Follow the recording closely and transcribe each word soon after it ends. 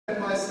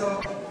Weltmeister,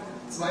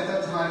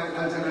 zweiter Teil,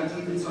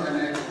 Alternativen zu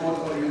einer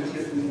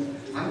exportorientierten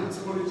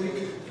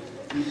Handelspolitik.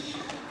 Ich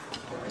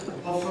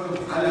hoffe,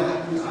 alle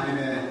hatten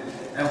eine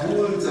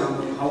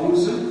erholsame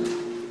Pause,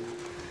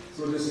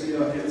 sodass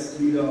ihr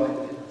jetzt wieder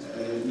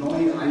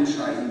neu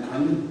einsteigen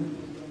kann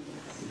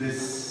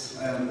bis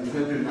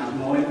 8:15.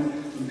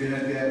 Und wir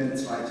werden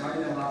zwei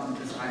Teile haben.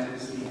 Das eine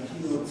ist die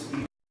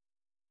Keynote-Speech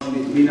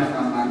mit Meena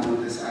Raman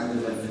und das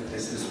andere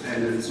ist das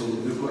Panel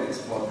zum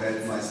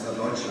Öko-Export-Weltmeister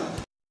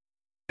Deutschland.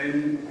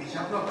 Ich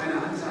habe noch eine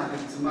Ansage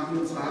zu machen,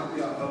 und zwar habt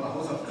ihr eure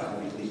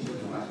Hausaufgaben nicht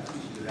gemacht,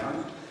 nicht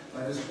gelernt,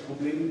 weil das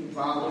Problem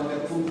war, oder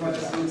der Punkt war,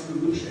 dass wir uns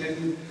gewünscht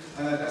hätten,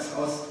 dass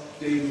aus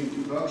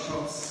den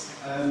Workshops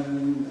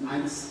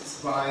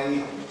 1,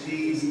 2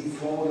 Thesen,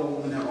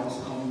 Forderungen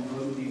herauskommen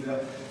würden, die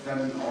wir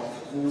dann auf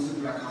große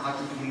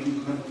Plakate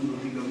kleben könnten und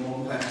die wir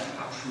morgen bei der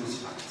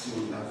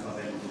Abschlussaktion dann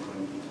verwenden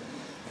könnten.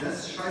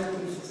 Das scheint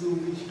uns, so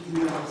wie ich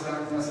mir auch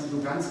sagen lassen,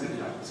 so ganz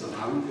geklappt zu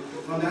haben.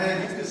 Von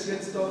daher gibt es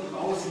jetzt dort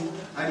draußen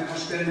ein paar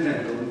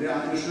Stellmeldungen.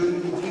 Wer eine schöne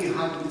Idee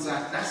hat und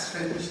sagt, das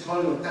fände ich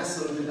toll und das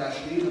sollte da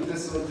stehen und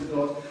das sollte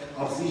dort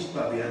auch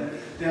sichtbar werden,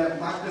 der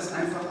mag das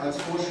einfach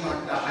als Vorschlag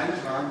da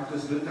eintragen.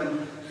 Das wird dann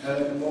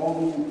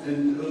morgen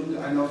in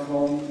irgendeiner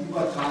Form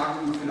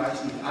übertragen,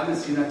 vielleicht nicht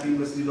alles, je nachdem,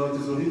 was die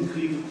Leute so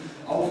hinkriegen,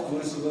 auf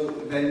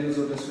größere Wände,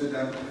 sodass wir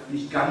dann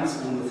nicht ganz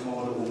ohne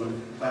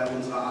Forderungen bei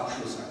unserer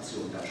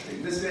Abschlussaktion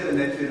dastehen. Das wäre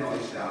nett, wenn ihr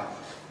euch da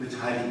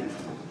beteiligen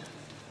könntet.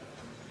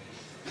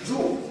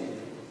 So,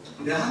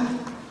 wir haben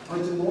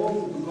heute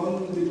Morgen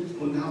begonnen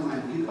und haben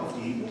einen Blick auf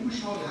die EU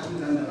geschaut,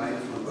 hatten dann eine Reihe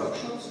von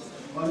Workshops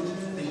und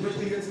ich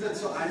möchte jetzt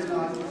dazu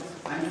einladen,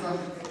 einfach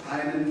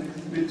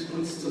mit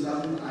uns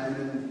zusammen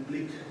einen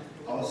Blick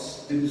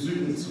aus dem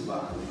Süden zu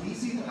wagen. Wie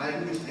sieht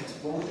eigentlich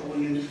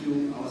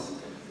Exportorientierung aus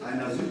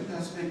einer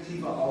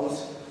Südperspektive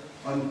aus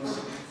und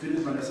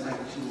findet man das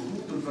eigentlich nur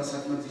gut und was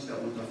hat man sich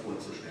darunter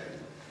vorzustellen?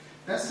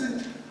 Das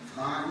sind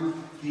Fragen,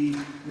 die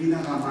Meena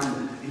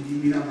Raman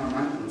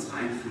uns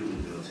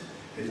einführen wird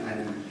in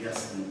einem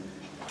ersten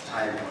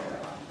Teil heute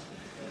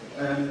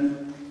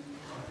Abend.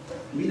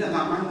 Meena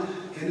Raman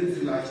kennen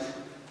vielleicht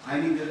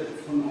einige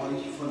von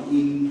euch, von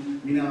Ihnen.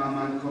 Meena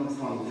Raman kommt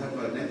vom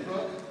ver.di.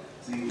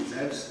 Sie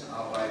selbst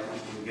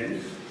arbeitet in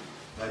Genf,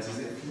 weil sie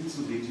sehr viel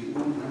zu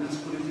WTO und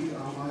Handelspolitik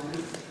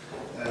arbeitet.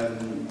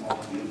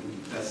 Auch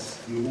das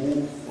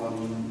Büro von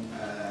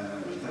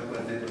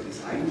ver.di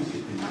ist eigentlich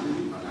in Penang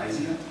in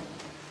Malaysia.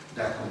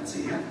 Da kommt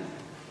sie her.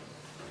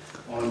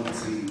 Und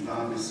sie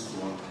war bis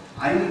vor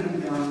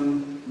einigen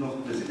Jahren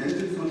noch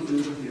Präsidentin von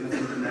Konferenz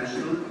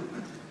International.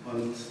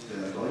 Und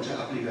der deutsche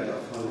Ableger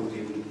davon,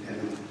 den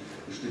kennen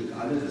bestimmt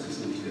alle, das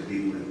ist nämlich der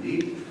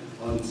BUND.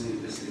 Und sie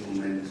ist im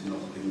Moment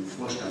noch im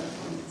Vorstand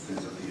von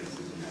Konferenz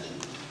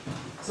International.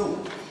 So,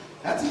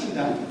 herzlichen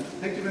Dank.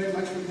 Thank you very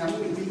much for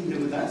coming and being here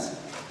with us.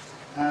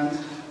 And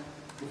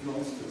the floor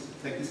is yours.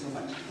 Thank you so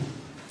much.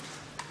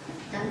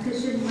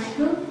 Dankeschön,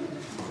 Michael.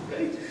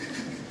 Great.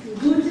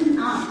 Guten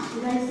Abend.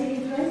 Did I say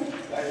it right?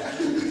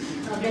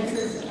 That's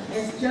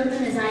as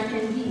German as I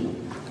can be.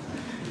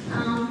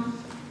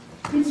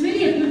 It's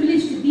really a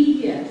privilege to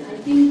be here. I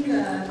think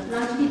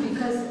largely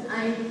because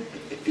I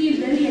feel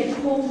very at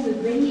home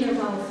with many of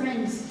our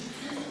friends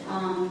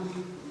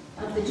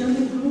of the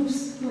German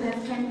groups who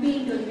have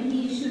campaigned on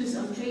many issues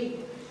of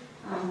trade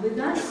with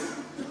us.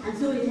 And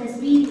so it has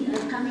been a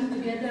coming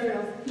together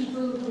of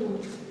people who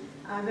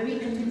are very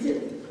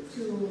committed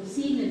to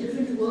seeing a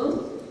different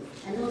world.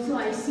 And also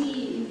I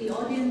see in the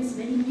audience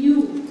many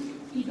new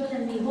people,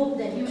 and we hope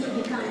that you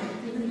will become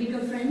even bigger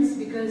friends,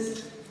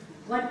 because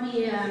what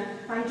we are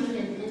fighting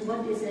and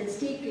what is at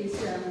stake is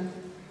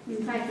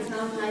in fact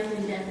about life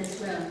and death as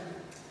well.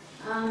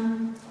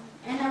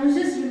 And I was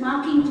just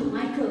remarking to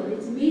Michael,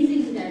 it's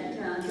amazing that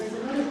there's a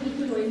lot of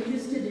people who are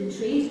interested in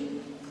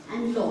trade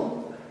and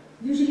law.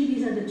 Usually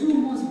these are the two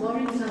most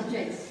boring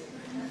subjects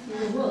in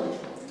the world.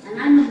 And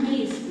I'm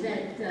amazed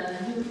that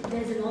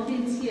there's an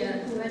audience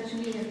here who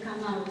actually have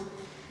come out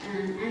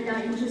and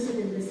are interested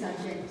in this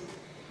subject.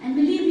 And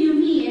believe you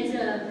me,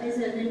 as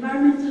an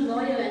environmental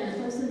lawyer and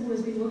a person who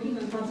has been working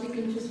on public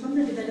interest from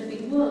the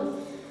developing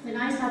world, when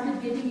I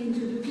started getting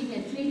into looking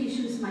at trade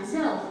issues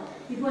myself,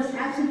 it was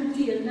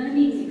absolutely a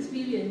learning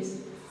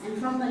experience. And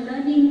from a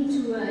learning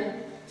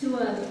to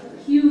a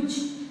huge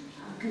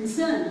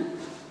concern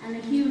and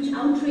a huge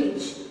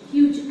outrage,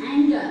 huge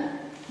anger,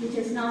 which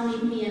has now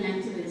made me an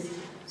activist.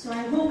 So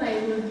I hope I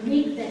will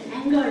make that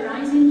anger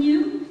rise in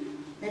you.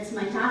 That's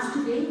my task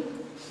today.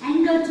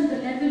 Anger to the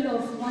level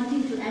of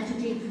wanting to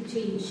agitate for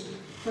change.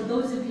 For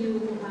those of you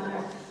who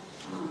are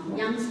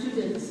young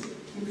students,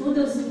 and for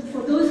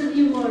those of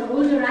you who are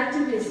older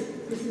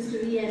activists, this is to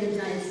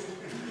re-energize.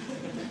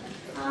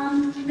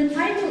 The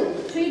title,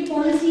 Trade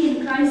Policy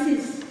in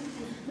Crisis,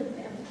 the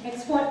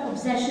Export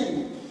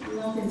Obsession,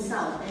 North and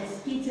South, as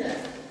Peter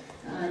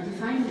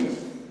defined it.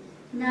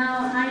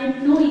 Now, I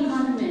am no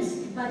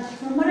economist, but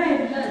from what I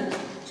have learned,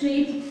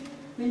 trade,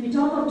 when we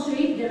talk of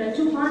trade, there are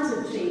two parts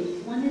of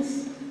trade. One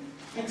is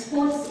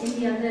exports and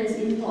the other is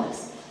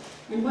imports.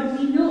 And what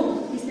we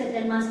know is that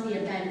there must be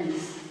a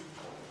balance.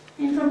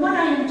 And from what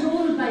I am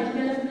told by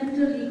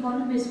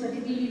economists,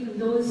 particularly from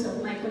those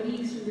of my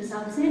colleagues from the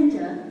South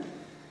Centre,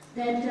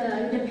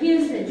 that it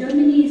appears that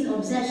Germany's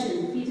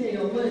obsession, Peter,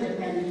 your word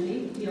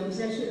apparently, the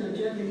obsession of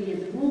Germany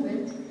at the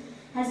moment,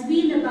 has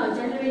been about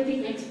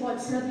generating export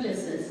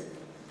surpluses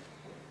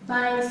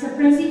by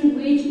suppressing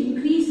wage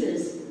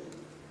increases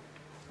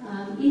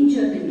in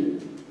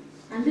Germany.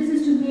 And this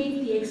is to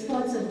make the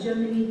exports of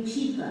Germany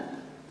cheaper.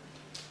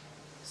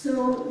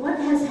 So what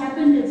has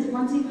happened as a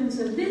consequence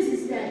of this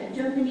is that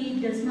Germany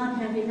does not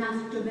have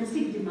enough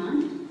domestic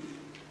demand,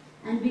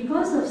 and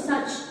because of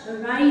such a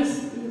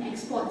rise in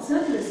export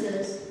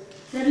surpluses,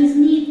 there is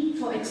need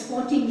for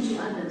exporting to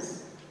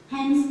others,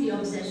 hence the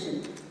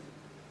obsession.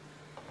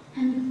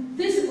 And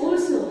this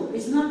also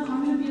is not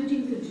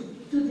contributing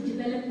to the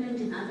development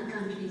in other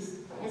countries,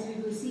 as we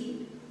will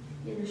see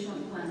in a short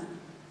while.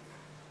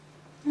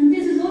 And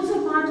this is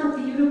also part of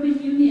the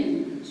European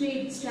Union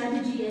trade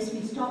strategy, as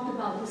we talked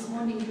about this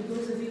morning. For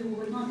those of you who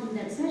were not in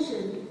that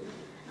session,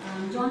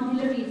 John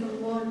Hillary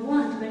from World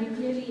One very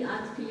clearly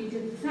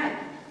articulated the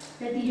fact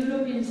that the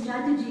European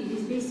strategy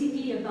is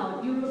basically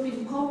about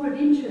European corporate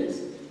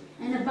interest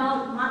and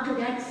about market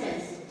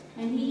access,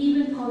 and he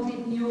even called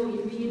it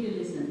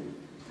neo-imperialism.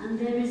 And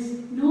there is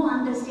no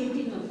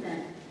understating of that.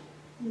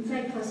 In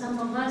fact, for some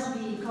of us,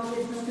 we call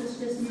it not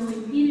just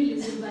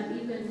neo-imperialism, but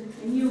even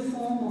a new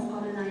form of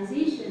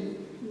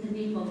colonization in the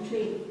name of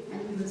trade,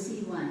 and we will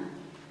see why.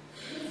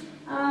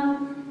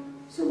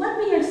 So what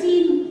we have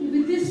seen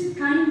with this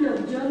kind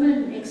of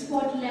German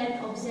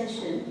export-led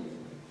obsession,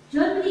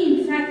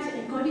 Germany, in fact,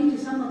 according to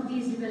some of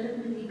these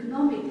development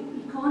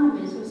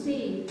economists, were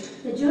saying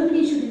that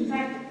Germany should, in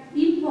fact,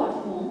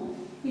 import more.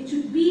 It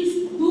should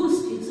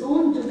boost its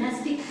own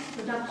domestic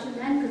production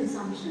and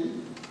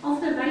consumption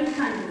of the right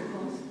kind, of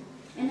course,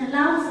 and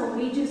allow for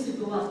wages to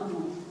go up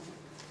more.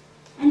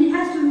 And it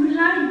has to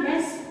rely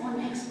less on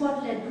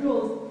export-led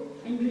growth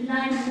and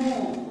rely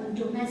more on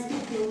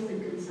domestic growth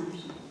and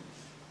consumption.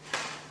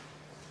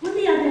 On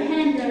the other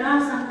hand, there are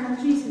some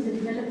countries in the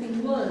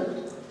developing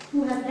world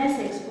who have less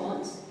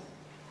exports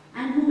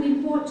and who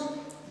import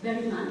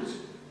very much.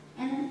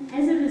 And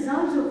as a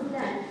result of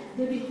that,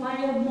 they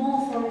require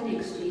more foreign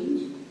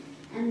exchange,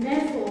 and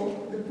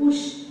therefore the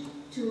push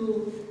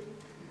to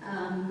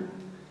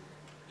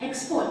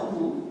export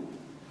more,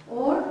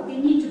 or they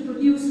need to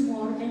produce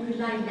more and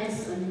rely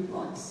less on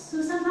imports.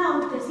 So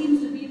somehow there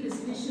seems to be this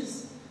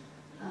vicious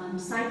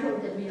cycle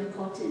that we are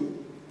caught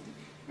in.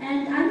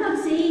 And I'm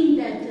not saying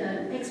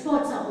that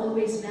exports are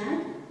always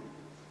bad,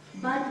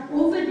 but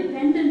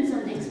over-dependence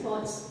on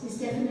exports is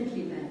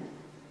definitely bad.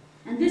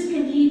 And this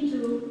can lead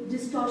to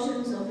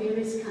distortions of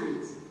various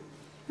kinds.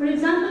 For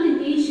example,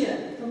 in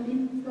Asia,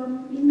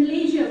 in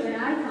Malaysia, where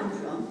I come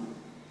from,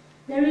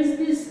 there is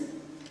this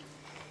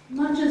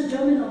not just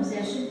German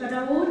obsession, but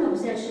our own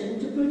obsession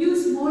to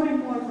produce more and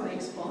more for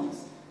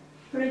exports.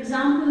 For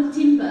example,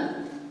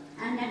 timber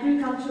and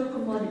agricultural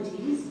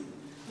commodities,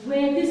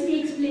 where this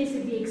takes place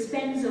at the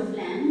expense of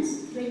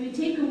lands, where we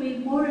take away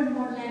more and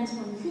more lands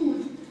from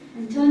food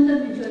and turn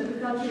them into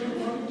agricultural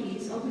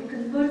commodities, or we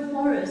convert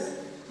forests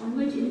upon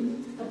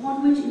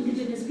which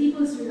indigenous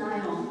peoples rely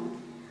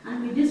on,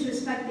 and we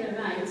disrespect their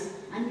rights,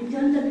 and we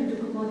turn them into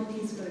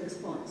commodities for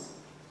exports.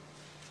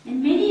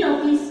 And many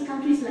of these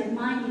countries, like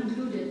mine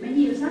included,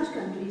 many of such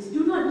countries,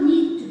 do not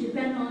need to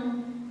depend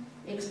on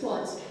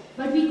exports.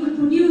 But we could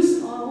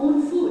produce our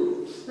own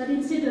food. But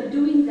instead of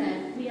doing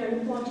that, we are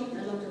importing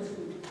a lot of food.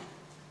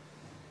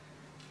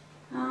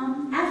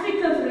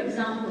 Africa, for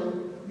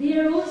example, they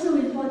are also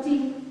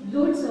importing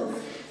loads of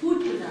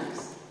food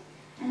products.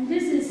 And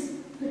this is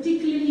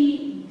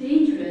particularly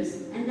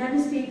dangerous and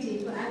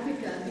devastating for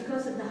Africa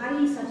because of the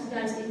highly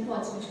subsidized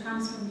imports which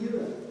comes from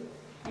Europe.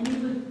 And we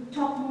will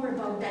talk more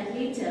about that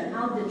later,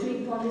 how the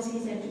trade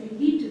policies actually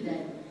lead to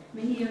that.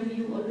 Many of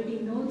you already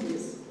know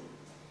this.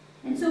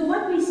 And so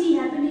what we see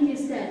happening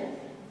is that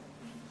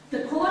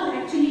the call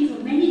actually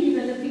for many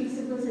developing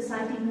civil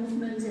society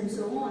movements and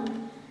so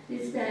on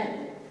is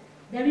that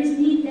there is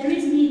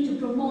need to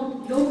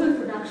promote local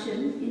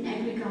production in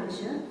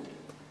agriculture,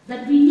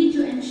 that we need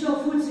to ensure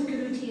food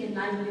security and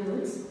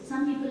livelihoods.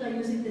 Some people are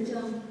using the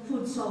term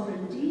food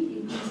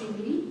sovereignty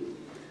increasingly.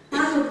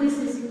 Part of this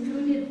is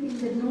included in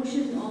the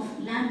notion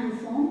of land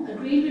reform,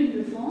 agrarian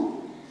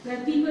reform,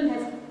 where people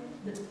have,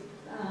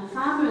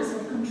 farmers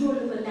have control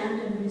over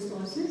land and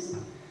resources,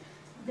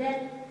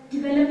 that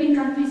developing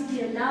countries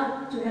be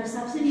allowed to have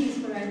subsidies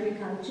for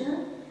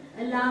agriculture,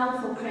 allow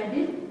for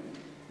credit,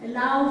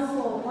 allow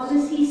for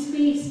policy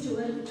space to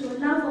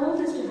allow for all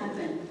this to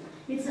happen.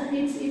 It's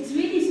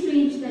really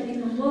strange that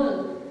in the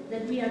world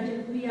that we are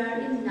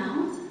in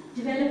now,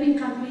 developing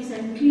countries are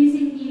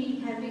increasingly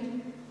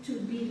having to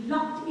be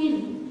locked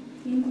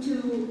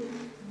into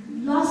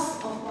loss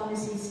of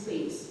policy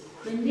space.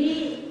 When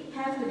they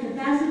have the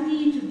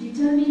capacity to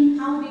determine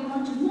how they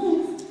want to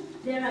move,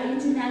 there are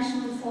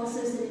international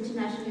forces and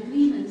international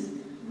agreements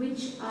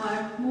which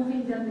are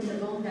moving them in the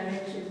wrong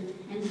direction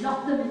and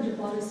lock them into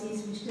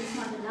policies which does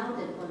not allow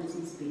that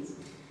policy space,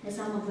 as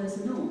some of us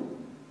know.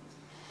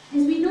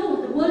 As we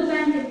know, the World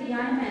Bank and the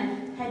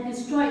IMF had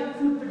destroyed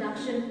food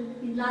production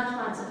in large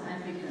parts of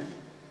Africa.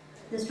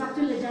 the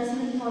structural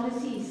adjustment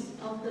policies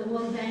of the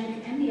World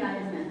Bank and the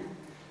IMF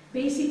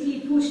basically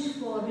pushed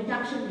for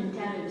reduction in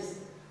tariffs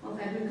of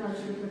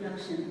agricultural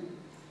production.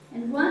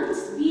 And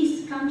once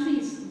these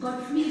countries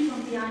got free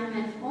from the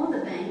IMF or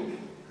the bank,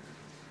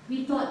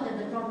 we thought that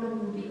the problem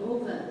would be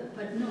over,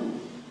 but no.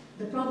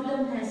 The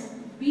problem has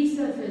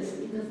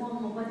resurfaced in the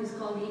form of what is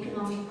called the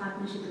economic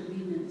partnership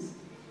agreements.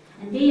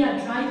 And they are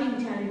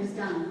driving tariffs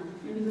down.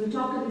 And we will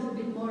talk a little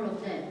bit more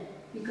of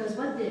that, because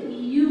what the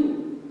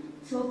EU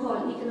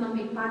so-called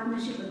economic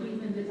partnership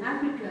agreement with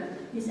Africa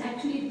is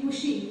actually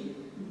pushing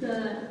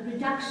the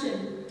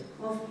reduction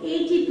of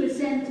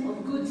 80%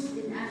 of goods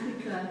in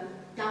Africa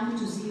down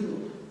to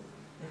zero.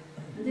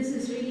 And this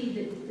is really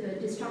the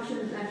destruction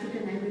of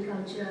African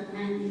agriculture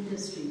and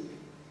industry.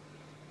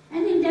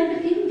 And in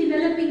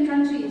developing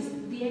countries,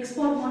 the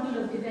export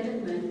model of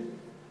development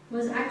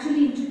was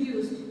actually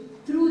introduced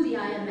through the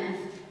IMF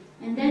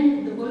and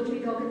then the World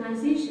Trade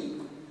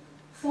Organization,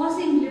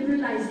 forcing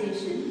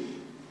liberalization,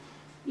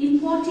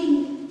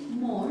 importing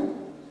more,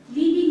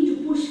 leading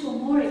to push for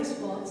more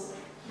exports,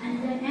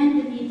 and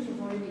the need for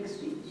foreign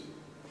exchange.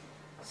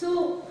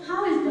 So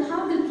how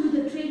do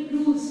the trade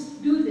rules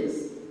do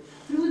this?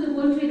 Through the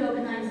World Trade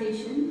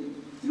Organization,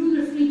 through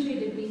the free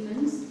trade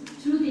agreements,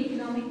 through the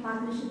economic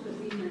partnership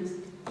agreements,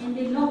 and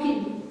they lock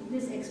in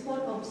this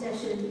export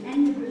obsession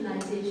and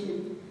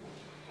liberalization,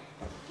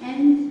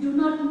 and do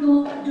not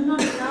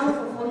allow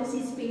for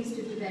policy space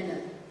to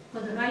develop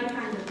for the right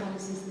kind of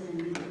policies that are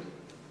needed.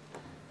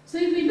 So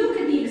if we look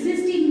at the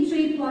existing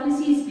trade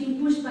policies being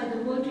pushed by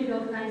the World Trade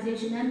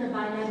Organization and the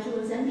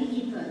bilaterals and the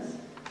EPAs,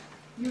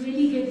 you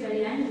really get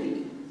very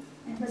angry.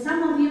 And for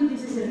some of you,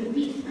 this is a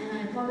repeat, and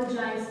I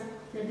apologize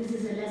that this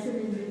is a lesson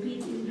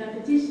in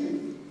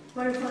repetition.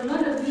 But for a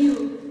lot of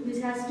you,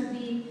 this has to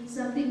be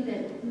something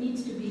that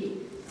needs to be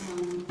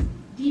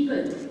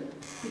deepened,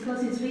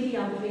 because it's really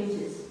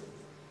outrageous.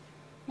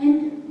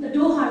 And the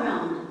Doha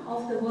round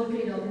of the World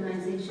Trade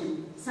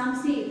Organization, some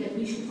say that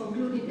we should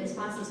conclude it as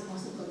fast as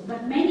possible.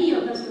 But many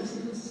of us from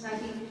civil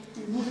society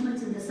and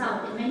movements in the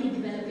South and many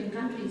developing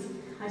countries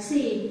are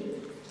saying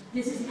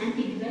this is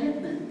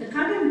anti-development. The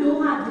current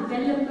Doha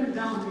development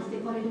round, as they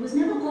call it, was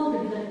never called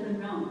the development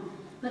round.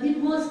 But it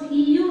was the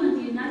EU and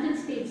the United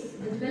States,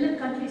 the developed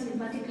countries in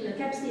particular,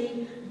 kept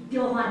saying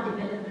Doha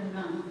development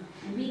round.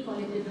 And we call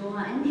it the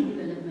Doha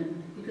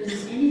anti-development, because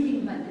it's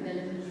anything but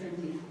development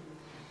friendly.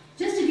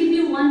 Just to give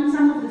you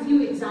some of the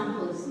few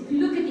examples, if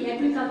you look at the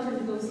agriculture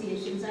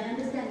negotiations, I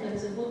understand there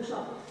was a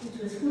workshop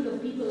which was full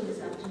of people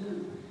this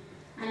afternoon.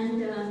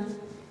 And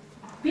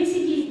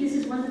basically, this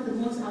is one of the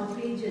most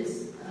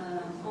outrageous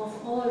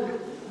of all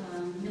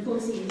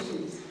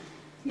negotiations.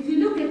 If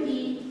you look at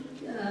the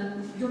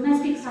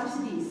domestic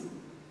subsidies,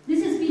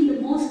 this has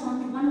been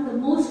one of the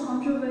most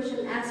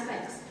controversial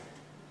aspects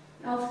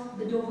of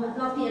the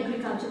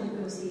agriculture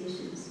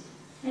negotiations.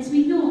 As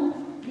we know,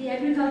 the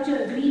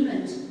agriculture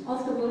agreement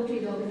of the World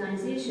Trade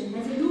Organization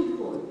has a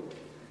loophole.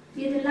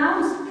 It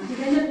allows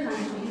developed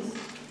countries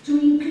to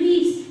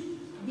increase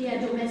their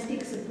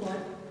domestic support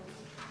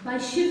by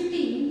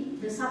shifting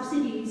the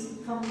subsidies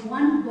from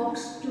one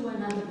box to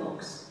another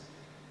box.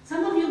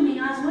 Some of you may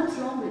ask, what's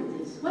wrong with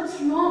this? What's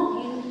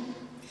wrong in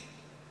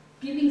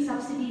giving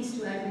subsidies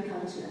to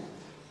agriculture?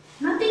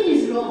 Nothing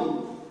is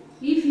wrong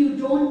if you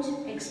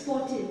don't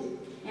export it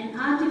and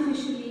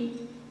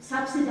artificially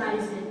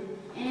subsidize it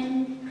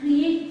and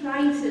create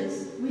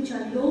prices which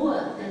are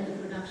lower than the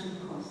production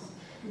costs.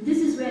 And this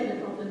is where the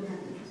problem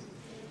happens.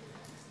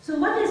 So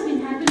what has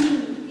been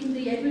happening in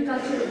the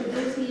agricultural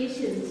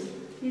negotiations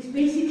is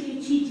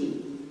basically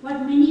cheating,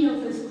 what many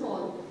of us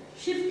call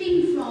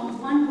shifting from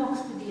one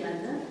box to the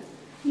other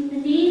in the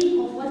name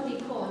of what they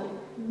call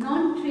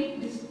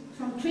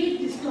from trade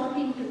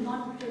distorting to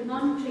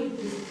non-trade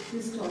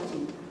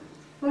distorting.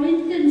 For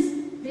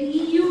instance, the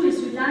EU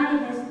is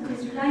relying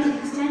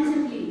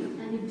extensively,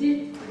 and it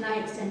did rely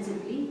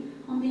extensively,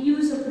 on the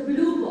use of the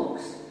blue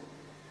box,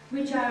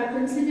 which are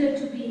considered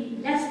to be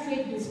less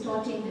trade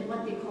distorting than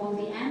what they call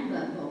the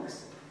amber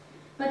box.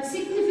 But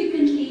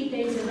significantly,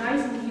 there is a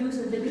rise in the use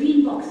of the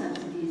green box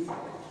subsidies,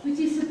 which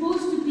is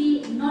supposed to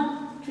be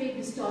not trade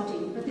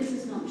distorting, but this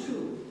is not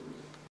true.